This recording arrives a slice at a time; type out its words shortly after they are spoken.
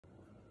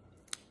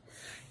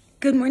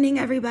Good morning,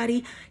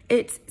 everybody.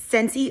 It's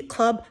Scentsy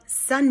Club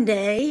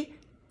Sunday.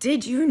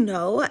 Did you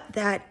know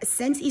that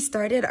Scentsy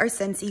started our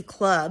Scentsy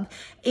Club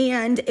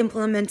and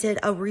implemented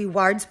a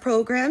rewards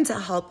program to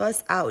help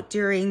us out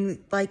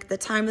during the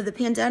time of the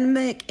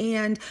pandemic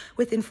and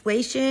with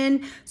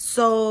inflation?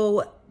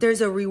 So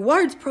there's a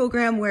rewards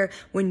program where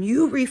when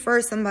you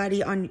refer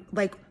somebody on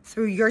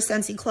through your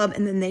Scentsy Club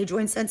and then they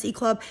join Scentsy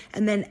Club,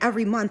 and then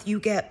every month you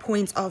get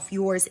points off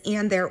yours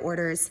and their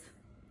orders.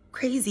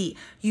 Crazy.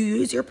 You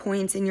use your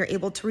points and you're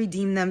able to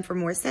redeem them for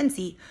more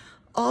Scentsy.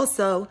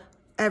 Also,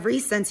 every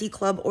Scentsy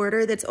Club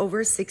order that's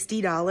over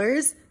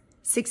 $60,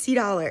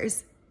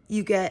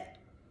 you get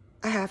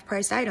a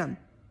half-priced item.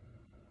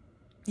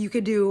 You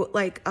could do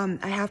a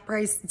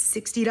half-price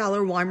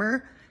 $60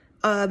 warmer,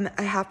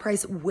 a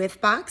half-price Whiff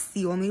Box,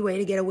 the only way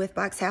to get a Whiff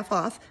Box half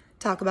off.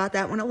 Talk about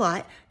that one a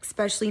lot,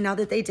 especially now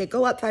that they did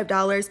go up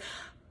 $5,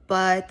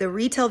 but the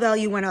retail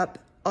value went up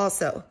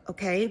also,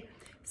 okay?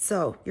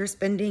 So you're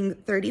spending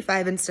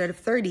 $35 instead of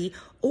 $30,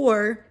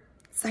 or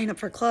sign up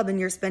for club and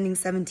you're spending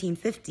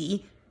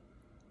 $17.50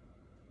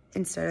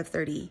 instead of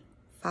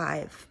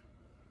 $35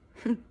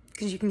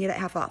 because you can get it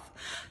half off.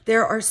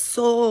 There are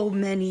so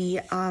many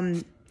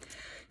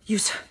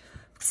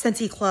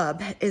Scentsy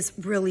Club is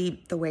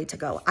really the way to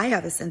go. I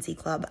have a Scentsy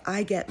Club.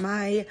 I get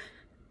my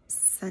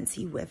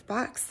Scentsy Whiff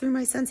Box through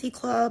my Scentsy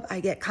Club. I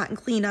get cotton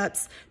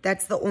cleanups.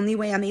 That's the only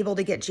way I'm able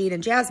to get Jade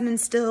and Jasmine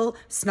still.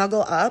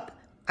 Snuggle Up.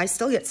 I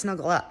still get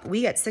Snuggle Up.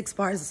 We get 6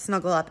 bars of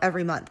Snuggle Up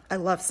every month. I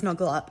love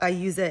Snuggle Up. I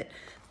use it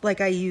like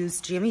I use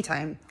Jammy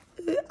Time.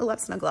 I love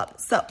Snuggle Up.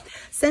 So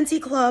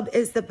Scentsy Club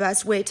is the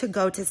best way to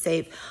go to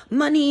save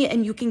money,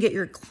 and you can get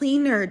your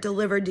cleaner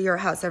delivered to your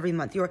house every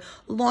month. Your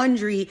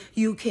laundry,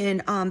 you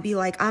can be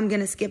like, I'm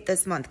going to skip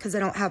this month because I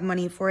don't have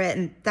money for it,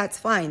 and that's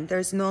fine.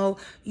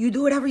 You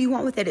do whatever you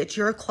want with it. It's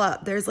your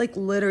club. There's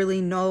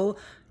literally no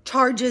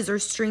charges or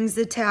strings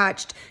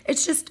attached.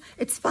 It's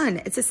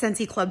fun. It's a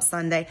Scentsy Club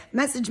Sunday.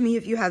 Message me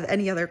if you have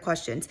any other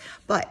questions.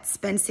 But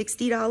spend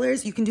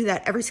 $60. You can do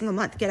that every single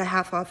month. Get a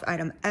half off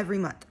item every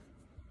month.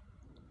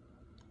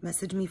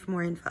 Message me for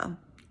more info.